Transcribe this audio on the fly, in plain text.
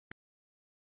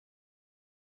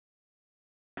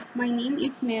My name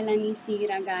is Melanie C.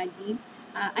 Ragadi.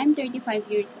 I'm 35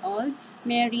 years old,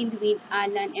 married with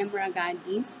Alan M.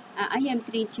 Ragadi. I have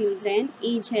three children,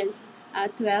 ages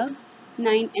 12,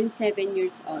 9, and 7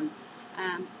 years old.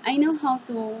 I know how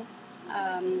to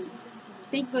um,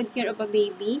 take good care of a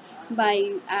baby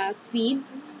by feed,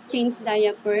 change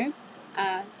diaper,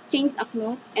 change a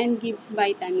cloth, and gives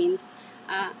vitamins.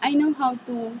 I know how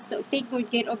to take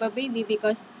good care of a baby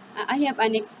because I have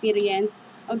an experience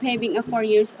of having a 4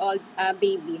 years old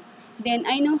baby. Then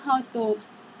I know how to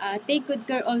take good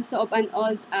care also of an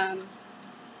old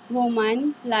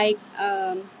woman, like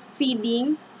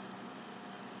feeding,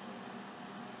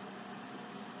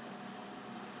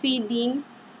 feeding,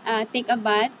 take a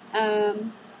bath.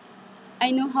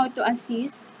 I know how to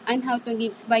assist and how to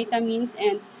give vitamins,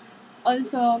 and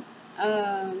also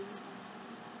um,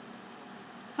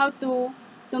 how to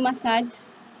massage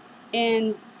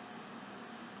and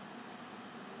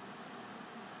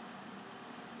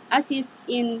assist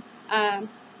in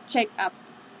check-up.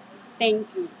 Thank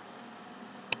you.